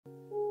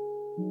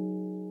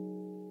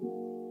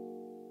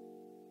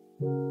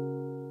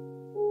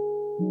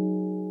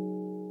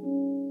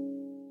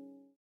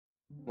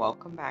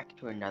welcome back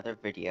to another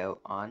video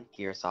on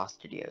Gearsaw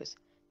Studios,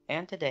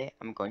 and today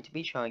I'm going to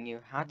be showing you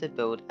how to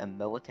build a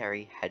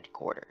military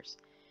headquarters,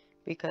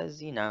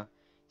 because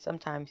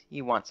sometimes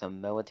you want some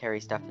military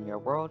stuff in your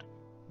world,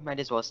 you might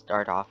as well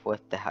start off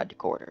with the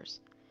headquarters.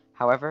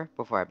 However,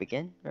 before I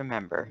begin,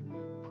 remember,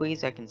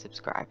 please like and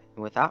subscribe,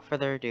 and without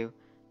further ado,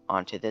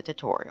 on to the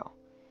tutorial.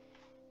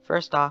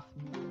 First off,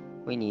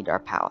 we need our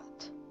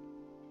palette.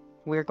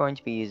 We're going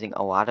to be using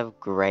a lot of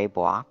gray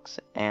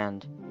blocks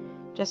and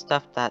just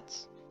stuff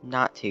that's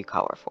not too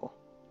colorful.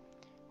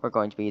 We're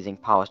going to be using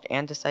polished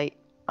andesite,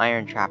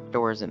 iron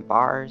trapdoors and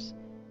bars,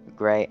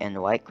 gray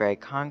and light gray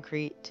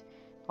concrete.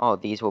 All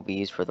of these will be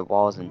used for the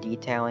walls and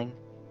detailing.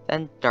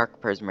 Then dark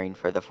prismarine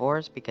for the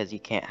floors, because you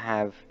can't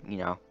have,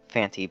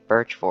 fancy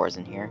birch floors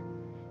in here.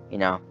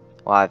 A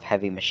lot of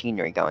heavy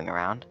machinery going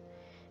around.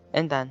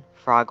 And then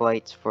frog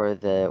lights for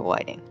the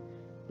lighting,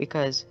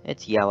 because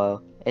it's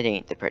yellow, it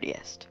ain't the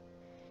prettiest.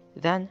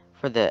 Then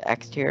for the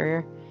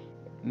exterior,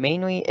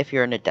 mainly if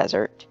you're in a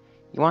desert,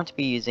 you want to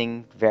be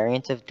using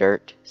variants of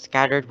dirt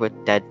scattered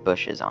with dead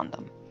bushes on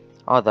them.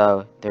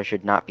 Although there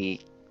should not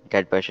be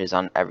dead bushes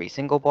on every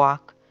single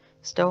block,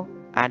 still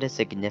add a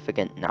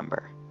significant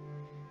number.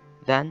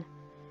 Then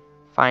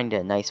find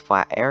a nice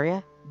flat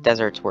area.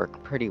 Deserts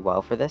work pretty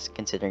well for this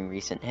considering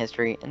recent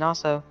history, and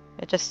also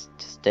it just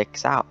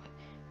sticks out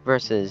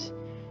versus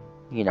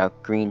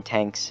green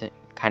tanks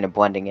kind of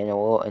blending in a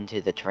little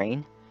into the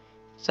terrain.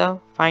 So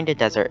find a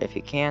desert if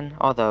you can,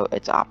 although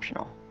it's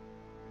optional.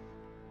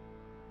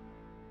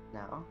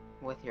 Now,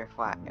 with your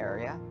flat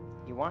area,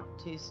 you want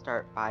to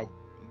start by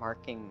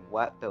marking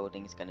what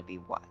building is going to be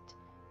what,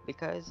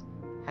 because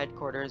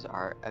headquarters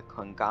are a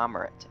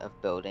conglomerate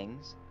of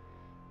buildings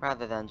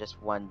rather than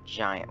just one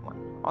giant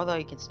one. Although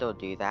you can still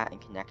do that and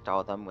connect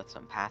all of them with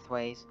some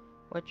pathways,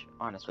 which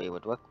honestly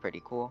would look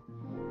pretty cool.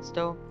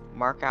 Still,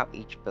 mark out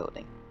each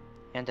building.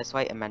 And a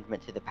slight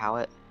amendment to the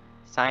palette,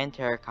 cyan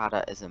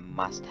terracotta is a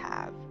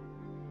must-have.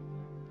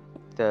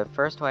 The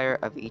first layer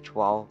of each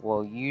wall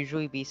will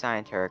usually be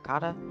cyan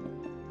terracotta,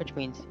 which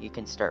means you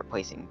can start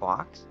placing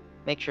blocks.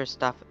 Make sure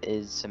stuff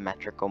is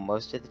symmetrical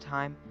most of the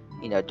time.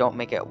 Don't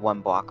make it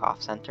one block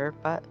off center,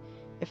 but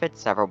if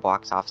it's several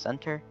blocks off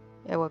center,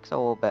 it looks a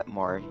little bit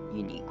more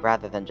unique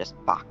rather than just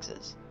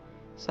boxes.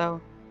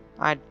 So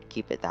I'd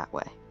keep it that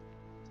way.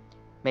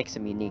 Make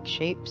some unique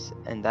shapes,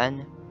 and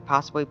then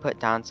possibly put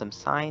down some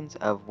signs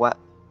of what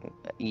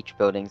each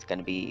building's going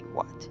to be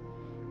what.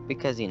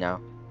 Because,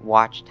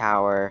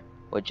 watchtower,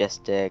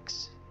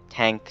 logistics,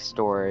 tank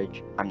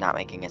storage. I'm not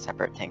making a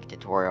separate tank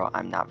tutorial.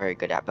 I'm not very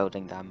good at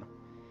building them.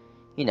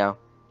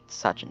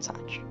 Such and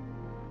such.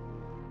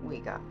 We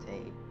got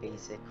a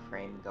basic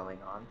frame going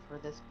on for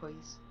this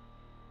place.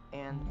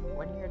 And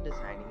when you're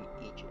designing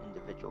each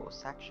individual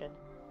section,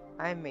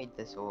 I made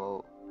this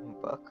little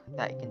book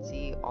that you can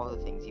see all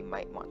the things you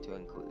might want to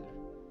include.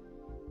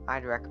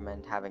 I'd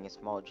recommend having a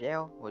small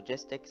jail,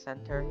 logistics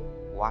center,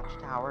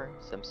 watchtower,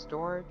 some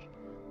storage,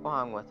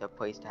 along with a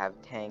place to have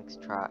tanks,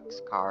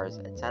 trucks, cars,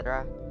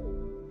 etc.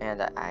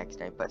 And I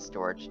accidentally put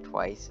storage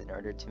twice in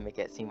order to make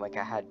it seem like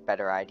I had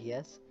better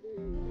ideas.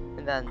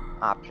 And then,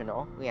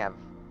 optional, we have,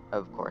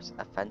 of course,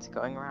 a fence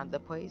going around the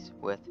place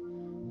with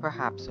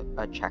perhaps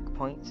a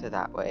checkpoint, so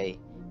that way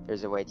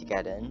there's a way to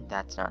get in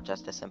that's not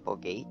just a simple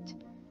gate.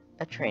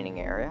 A training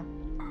area,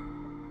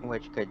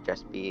 which could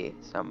just be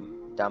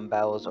some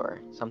dumbbells or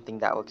something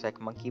that looks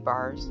like monkey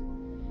bars.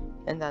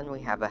 And then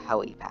we have a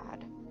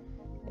helipad.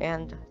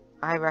 And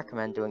I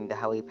recommend doing the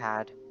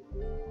helipad,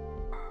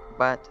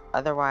 but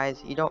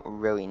otherwise you don't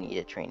really need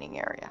a training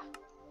area.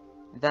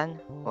 Then,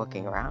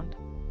 looking around,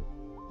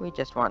 we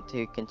just want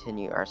to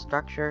continue our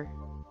structure,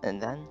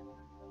 and then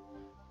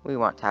we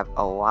want to have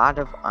a lot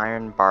of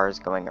iron bars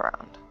going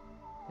around.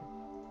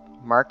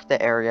 Mark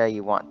the area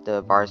you want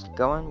the bars to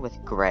go in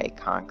with gray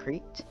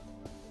concrete,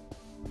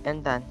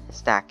 and then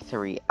stack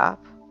 3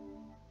 up,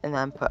 and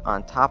then put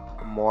on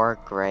top more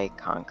gray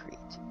concrete.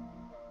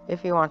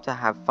 If you want to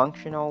have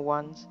functional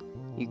ones,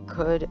 you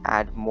could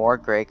add more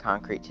gray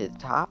concrete to the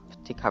top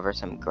to cover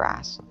some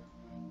grass.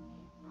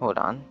 Hold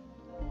on.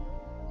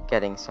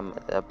 Getting some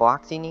of the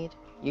blocks you need,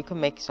 you can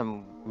make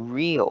some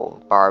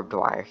real barbed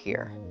wire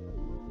here.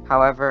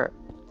 However,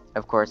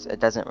 of course, it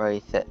doesn't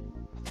really fit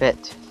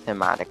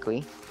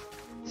thematically.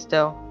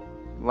 Still,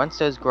 once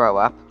those grow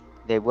up,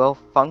 they will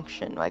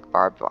function like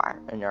barbed wire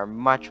and are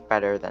much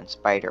better than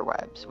spider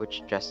webs,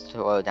 which just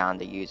slow down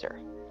the user.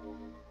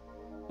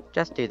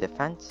 Just do the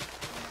fence,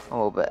 a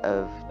little bit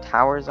of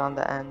towers on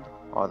the end,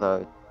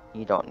 although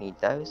you don't need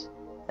those,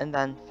 and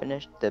then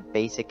finish the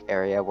basic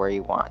area where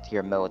you want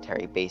your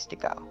military base to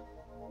go.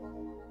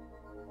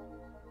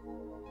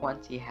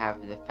 Once you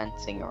have the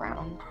fencing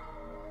around,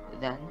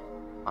 then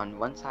on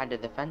one side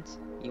of the fence,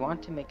 you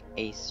want to make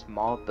a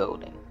small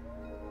building.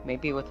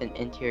 Maybe with an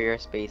interior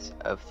space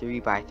of 3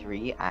 by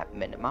 3 at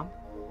minimum,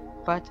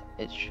 but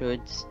it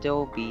should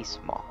still be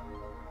small.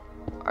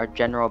 Our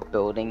general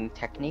building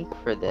technique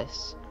for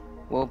this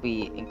will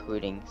be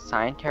including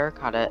cyan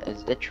terracotta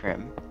as the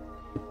trim,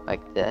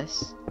 like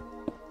this,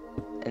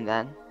 and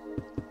then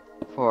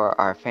For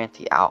our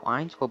fancy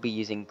outlines, we'll be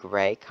using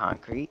gray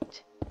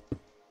concrete,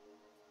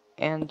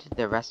 and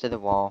the rest of the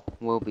wall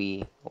will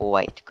be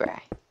light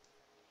gray.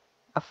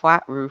 A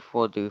flat roof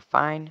will do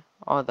fine,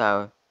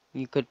 although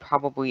you could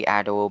probably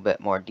add a little bit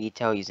more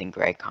detail using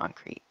gray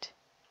concrete.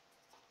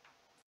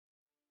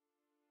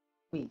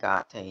 We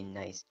got a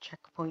nice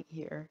checkpoint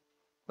here,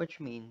 which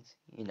means,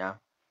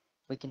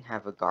 we can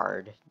have a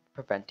guard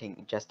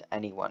preventing just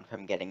anyone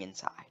from getting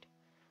inside.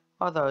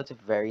 Although it's a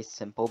very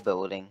simple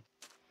building,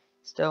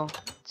 still,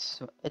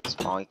 it's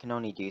small, you can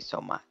only do so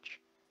much.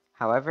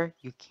 However,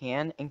 you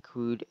can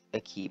include a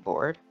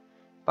keyboard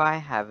by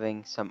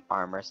having some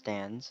armor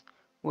stands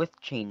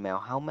with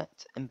chainmail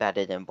helmets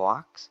embedded in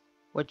blocks,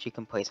 which you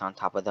can place on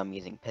top of them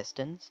using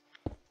pistons.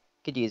 You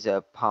could use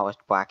a polished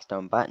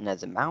blackstone button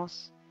as a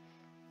mouse,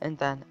 and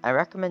then I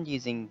recommend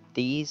using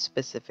these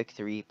specific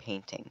 3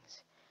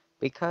 paintings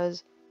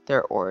because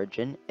their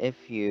origin,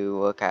 if you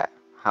look at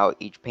how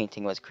each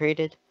painting was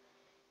created,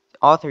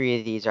 all 3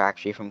 of these are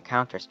actually from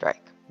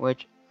Counter-Strike,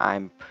 which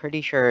I'm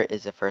pretty sure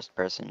is a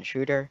first-person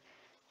shooter,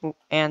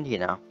 and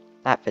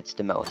that fits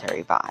the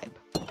military vibe.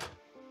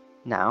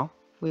 Now,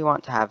 we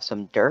want to have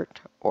some dirt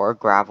or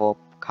gravel,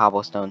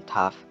 cobblestone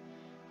tuff.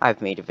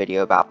 I've made a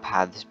video about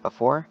paths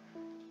before,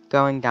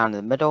 going down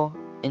the middle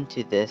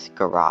into this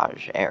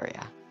garage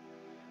area,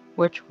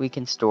 which we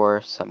can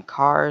store some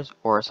cars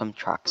or some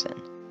trucks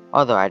in,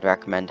 although I'd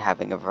recommend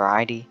having a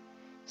variety.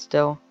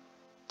 Still,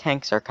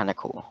 tanks are kinda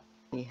cool.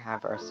 We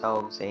have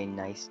ourselves a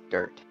nice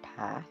dirt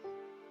path,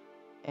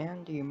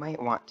 and you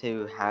might want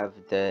to have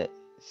the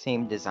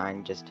same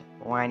design just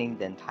lining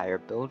the entire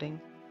building,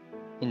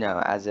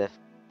 as if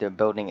the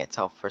building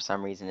itself for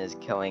some reason is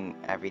killing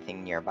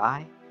everything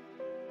nearby.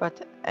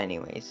 But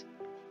anyways,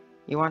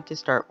 you want to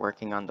start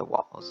working on the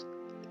walls.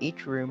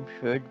 Each room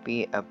should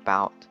be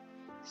about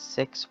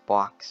 6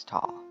 blocks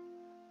tall.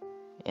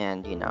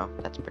 And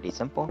that's pretty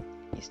simple.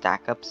 You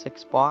stack up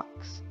 6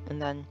 blocks,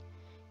 and then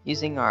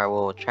using our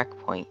little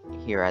checkpoint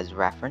here as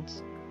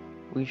reference,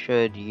 we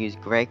should use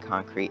gray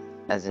concrete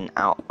as an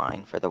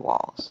outline for the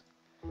walls.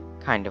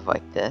 Kind of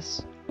like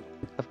this.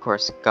 Of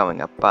course, going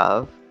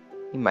above,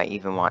 you might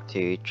even want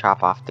to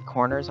chop off the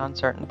corners on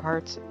certain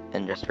parts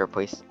and just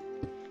replace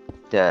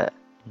the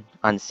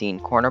unseen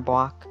corner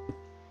block.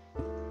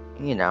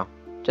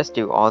 Just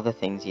do all the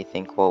things you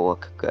think will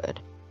look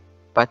good.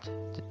 But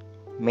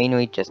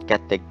mainly just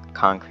get the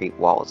concrete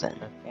walls in.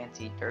 The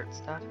fancy dirt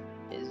stuff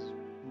is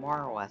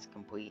more or less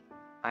complete.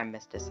 I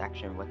missed a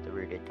section with the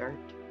rooted dirt,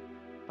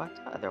 but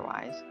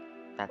otherwise,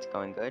 that's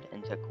going good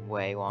and took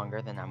way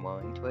longer than I'm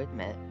willing to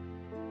admit.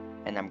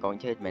 And I'm going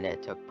to admit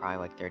it took probably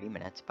like 30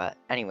 minutes, but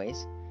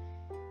anyways,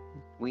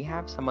 we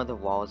have some of the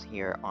walls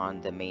here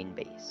on the main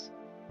base.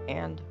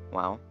 And,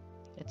 well,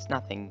 it's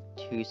nothing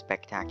too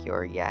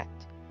spectacular yet,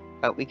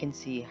 but we can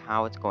see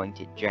how it's going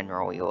to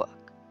generally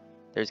look.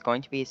 There's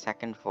going to be a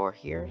second floor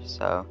here,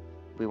 so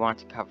we want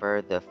to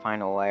cover the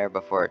final layer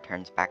before it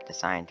turns back to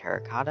cyan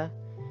terracotta.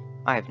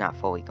 I have not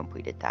fully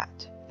completed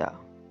that, though.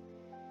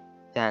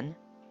 Then,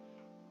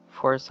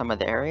 for some of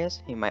the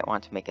areas, you might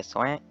want to make a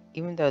slant.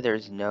 Even though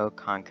there's no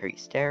concrete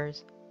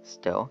stairs,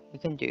 still, you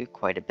can do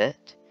quite a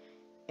bit.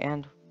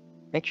 And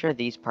make sure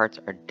these parts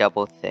are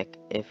double thick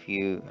if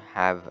you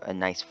have a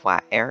nice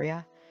flat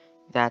area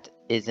that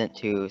isn't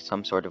to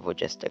some sort of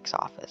logistics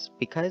office,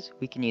 because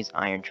we can use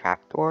iron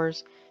trap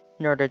doors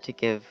in order to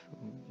give,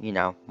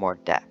 more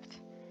depth.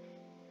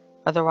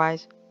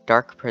 Otherwise,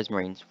 dark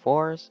prismarine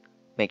floors,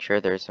 make sure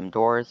there's some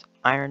doors,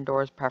 iron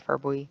doors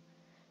preferably,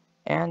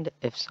 and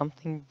if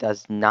something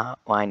does not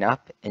line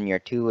up and you're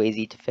too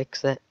lazy to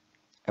fix it,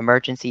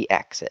 emergency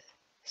exit.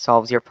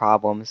 Solves your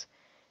problems,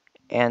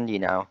 and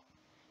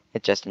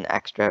it's just an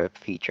extra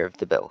feature of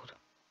the build.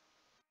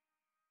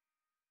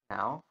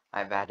 Now,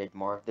 I've added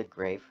more of the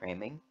gray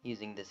framing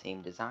using the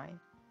same design,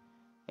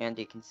 and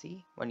you can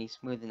see when you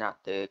smoothen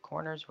out the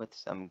corners with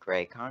some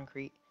gray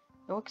concrete,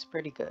 it looks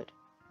pretty good.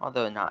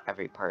 Although not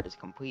every part is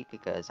complete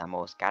because I'm a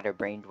little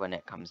scatterbrained when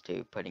it comes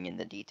to putting in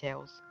the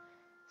details.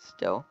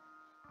 Still,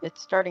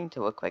 it's starting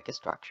to look like a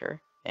structure,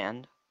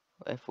 and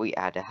if we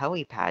add a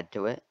helipad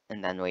to it,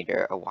 and then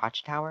later a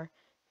watchtower,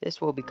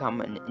 this will become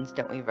an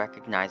instantly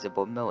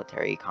recognizable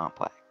military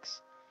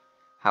complex.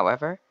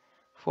 However,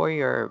 for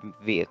your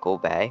vehicle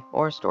bay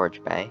or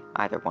storage bay,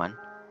 either one,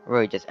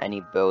 really just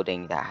any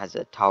building that has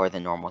a taller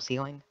than normal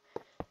ceiling,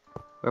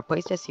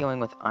 replace the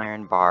ceiling with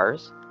iron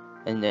bars,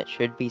 and it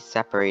should be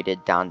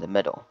separated down the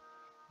middle,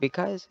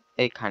 because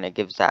it kind of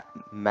gives that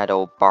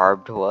metal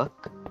barbed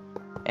look,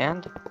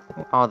 and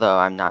although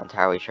I'm not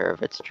entirely sure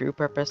of its true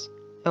purpose,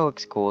 it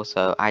looks cool,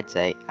 so I'd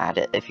say add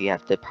it if you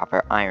have the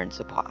proper iron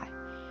supply,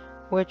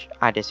 which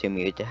I'd assume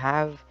you'd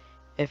have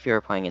if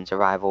you're playing in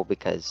survival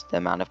because the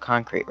amount of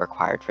concrete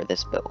required for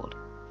this build.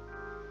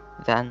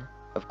 Then,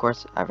 of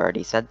course, I've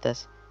already said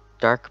this,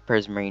 dark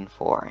prismarine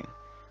flooring,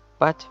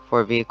 but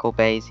for vehicle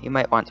bays, you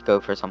might want to go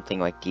for something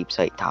like deep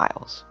slate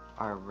tiles.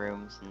 Our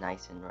room's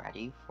nice and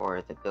ready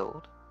for the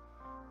build.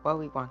 What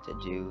we want to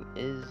do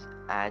is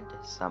add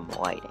some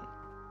lighting.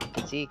 You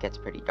can see it gets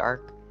pretty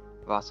dark.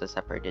 I've also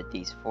separated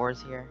these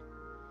floors here.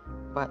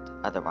 but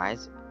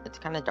otherwise, it's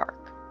kind of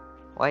dark.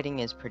 Lighting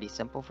is pretty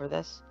simple for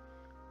this.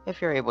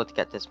 If you're able to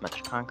get this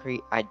much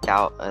concrete, I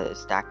doubt a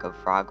stack of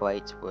frog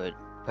lights would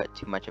put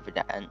too much of a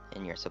dent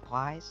in your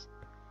supplies.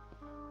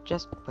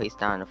 Just place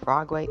down a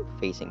frog light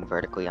facing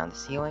vertically on the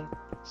ceiling,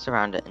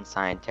 surround it in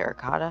cyan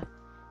terracotta,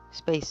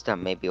 spaced up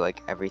maybe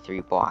like every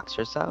 3 blocks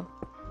or so,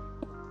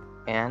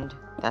 and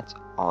that's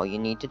all you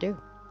need to do.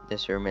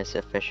 This room is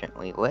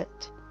sufficiently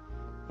lit,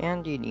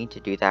 and you need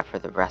to do that for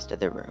the rest of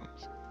the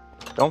rooms.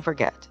 Don't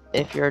forget,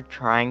 if you're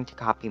trying to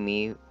copy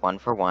me one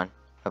for one,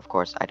 of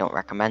course I don't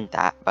recommend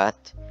that,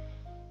 but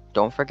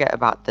don't forget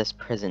about this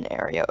prison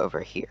area over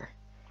here.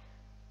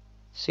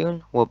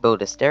 Soon we'll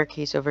build a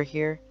staircase over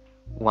here.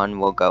 One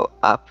will go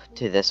up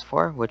to this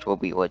floor, which will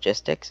be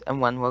logistics,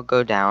 and one will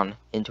go down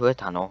into a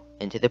tunnel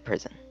into the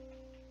prison.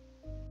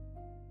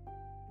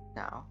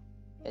 Now,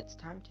 it's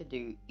time to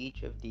do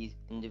each of these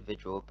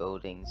individual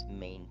buildings'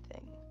 main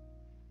thing.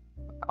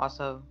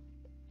 Also,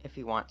 if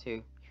you want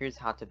to, here's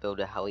how to build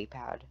a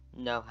helipad,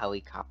 no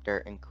helicopter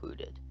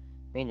included.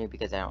 Mainly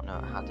because I don't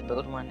know how to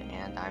build one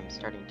and I'm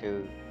starting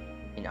to,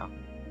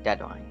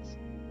 deadlines.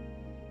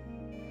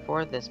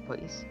 For this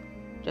place,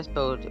 just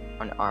build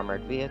an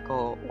armored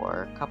vehicle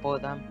or a couple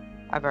of them.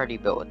 I've already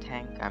built a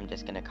tank, I'm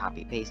just going to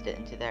copy paste it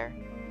into there.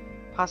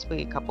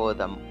 Possibly a couple of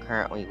them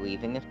currently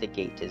leaving if the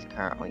gate is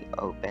currently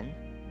open.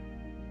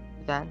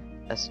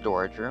 Then, a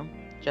storage room,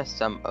 just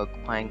some oak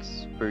planks,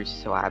 spruce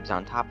slabs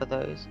on top of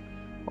those,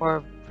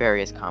 or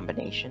various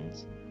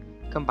combinations,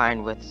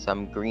 combined with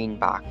some green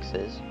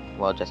boxes,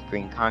 well just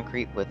green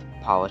concrete with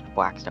polished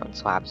blackstone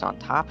slabs on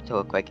top to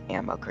look like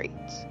ammo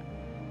crates.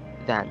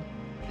 Then,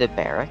 the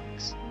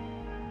barracks.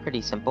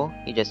 Pretty simple,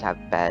 you just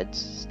have beds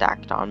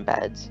stacked on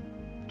beds.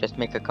 Just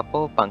make a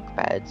couple of bunk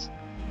beds,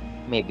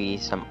 maybe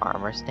some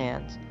armor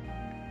stands.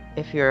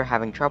 If you're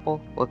having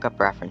trouble, look up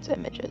reference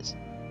images.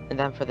 And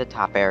then for the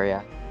top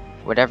area,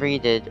 whatever you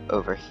did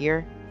over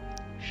here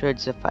should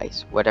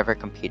suffice, whatever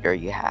computer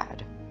you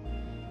had.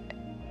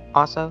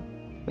 Also,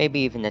 maybe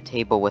even a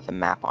table with a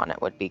map on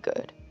it would be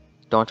good.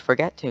 Don't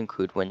forget to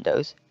include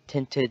windows.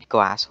 Tinted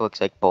glass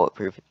looks like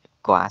bulletproof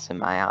glass in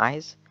my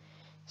eyes,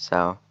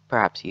 so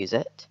perhaps use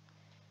it.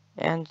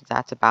 And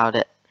that's about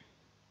it.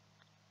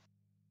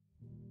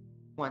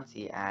 Once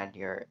you add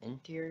your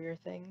interior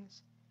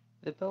things,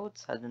 the build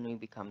suddenly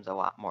becomes a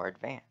lot more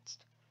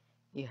advanced.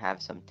 You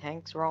have some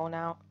tanks rolling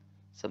out,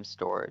 some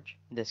storage.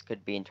 This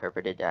could be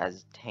interpreted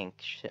as tank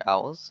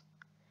shells.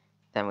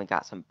 Then we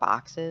got some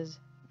boxes,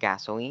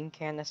 gasoline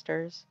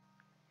canisters.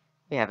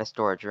 We have a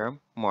storage room,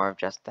 more of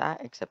just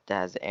that, except it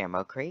has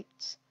ammo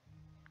crates.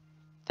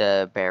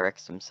 The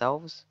barracks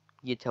themselves,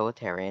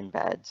 utilitarian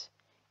beds.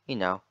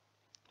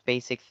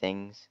 Basic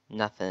things,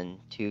 nothing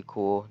too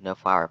cool, no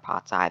flower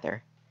pots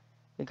either.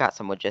 We got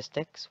some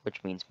logistics,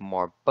 which means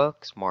more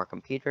books, more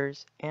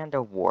computers, and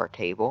a war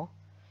table,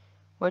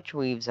 which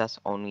leaves us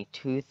only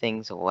 2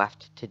 things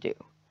left to do.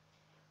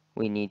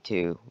 We need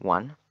to,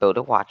 1, build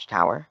a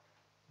watchtower,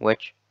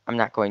 which I'm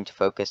not going to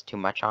focus too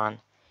much on.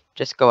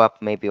 Just go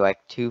up maybe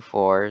like 2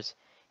 floors,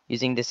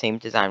 using the same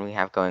design we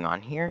have going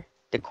on here.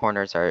 The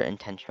corners are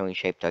intentionally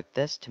shaped like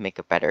this to make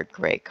a better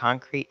gray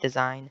concrete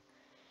design.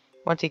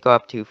 Once you go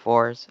up 2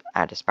 floors,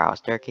 add a spiral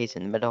staircase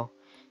in the middle,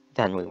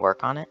 then we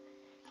work on it.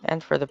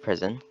 And for the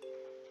prison,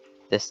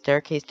 the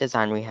staircase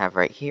design we have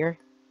right here,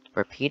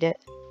 repeat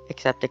it,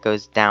 except it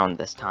goes down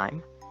this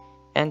time,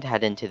 and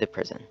head into the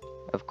prison.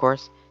 Of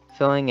course,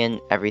 filling in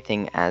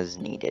everything as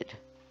needed.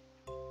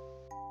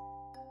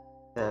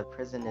 The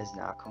prison is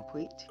now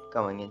complete,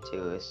 going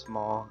into a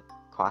small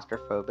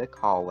claustrophobic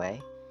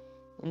hallway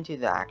into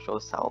the actual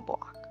cell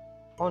block.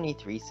 Only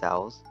 3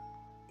 cells,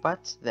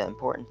 but the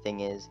important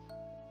thing is,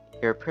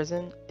 your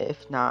prison,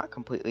 if not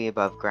completely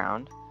above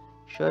ground,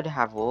 should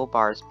have little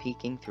bars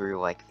peeking through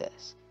like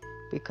this,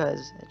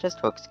 because it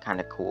just looks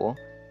kinda cool,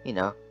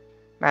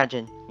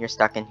 Imagine you're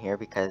stuck in here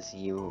because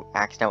you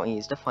accidentally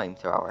used a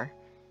flamethrower.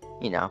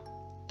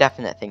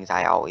 Definite things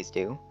I always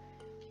do.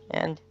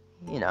 And,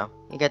 you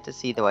get to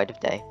see the light of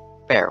day.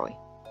 Barely.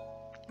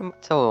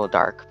 It's a little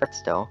dark, but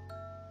still.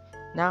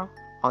 Now,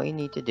 all you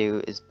need to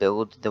do is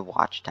build the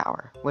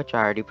watchtower, which I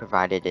already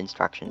provided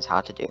instructions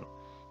how to do.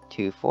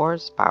 2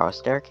 floors, spiral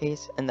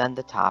staircase, and then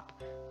the top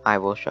I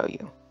will show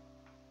you.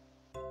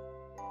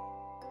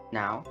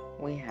 Now,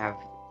 we have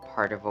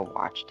part of a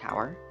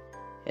watchtower.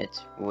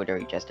 It's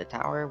literally just a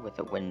tower with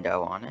a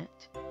window on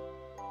it.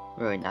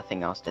 Really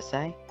nothing else to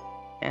say.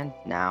 And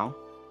now,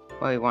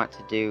 what we want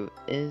to do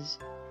is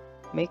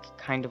make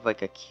kind of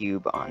like a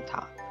cube on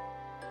top.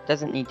 It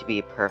doesn't need to be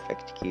a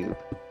perfect cube.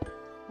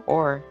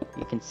 Or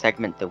you can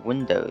segment the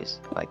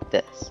windows like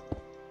this.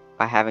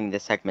 By having the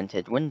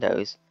segmented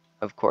windows,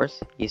 of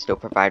course, you still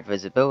provide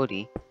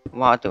visibility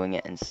while doing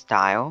it in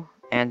style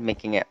and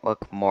making it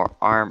look more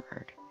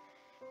armored.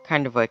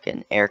 Kind of like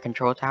an air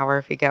control tower,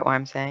 if you get what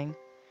I'm saying.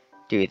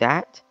 Do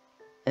that,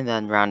 and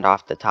then round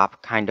off the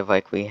top kind of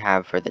like we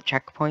have for the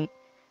checkpoint,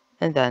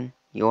 and then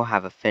you will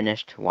have a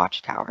finished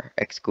watchtower,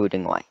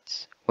 excluding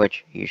lights,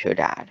 which you should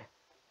add.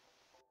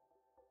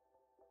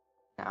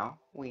 Now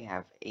we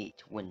have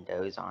 8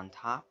 windows on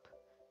top,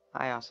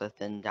 I also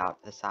thinned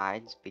out the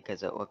sides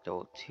because it looked a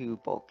little too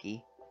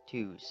bulky,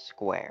 too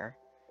square.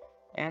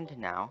 And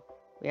now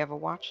we have a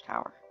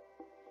watchtower.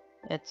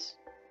 It's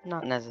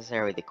not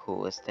necessarily the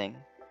coolest thing,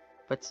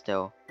 but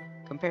still,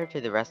 compared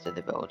to the rest of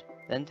the build,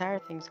 the entire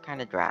thing's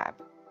kinda drab,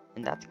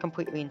 and that's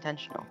completely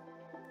intentional.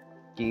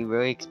 Do you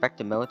really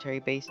expect a military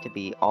base to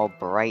be all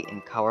bright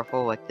and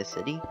colorful like the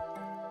city?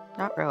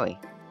 Not really.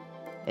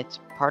 It's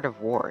part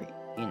of war,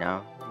 you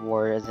know.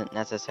 War isn't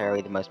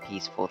necessarily the most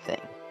peaceful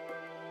thing.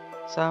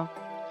 So,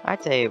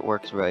 I'd say it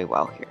works really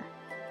well here.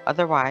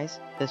 Otherwise,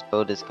 this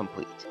build is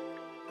complete.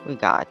 We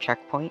got a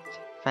checkpoint,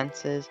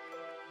 fences,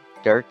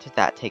 dirt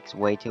that takes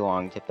way too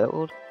long to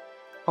build,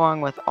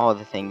 along with all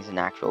the things an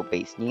actual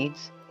base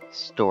needs: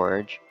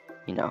 storage,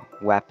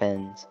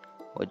 weapons,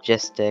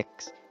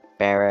 logistics,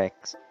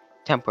 barracks,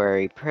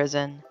 temporary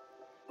prison.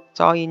 It's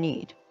all you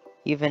need.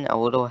 Even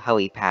a little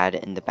helipad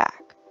in the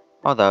back.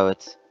 Although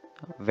it's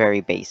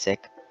very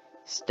basic,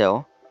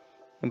 still,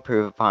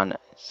 improve upon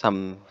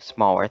some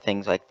smaller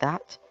things like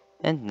that,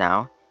 and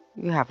now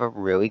you have a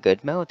really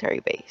good military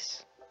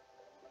base.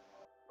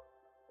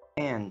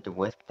 And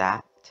with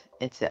that,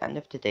 it's the end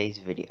of today's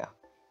video.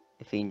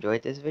 If you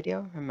enjoyed this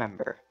video,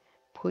 remember,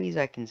 please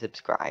like and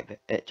subscribe.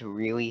 It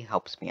really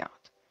helps me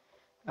out.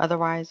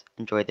 Otherwise,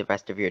 enjoy the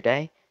rest of your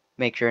day.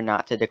 Make sure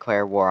not to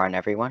declare war on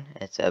everyone.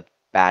 It's a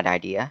bad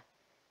idea.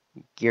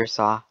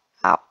 Gearsaw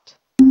out.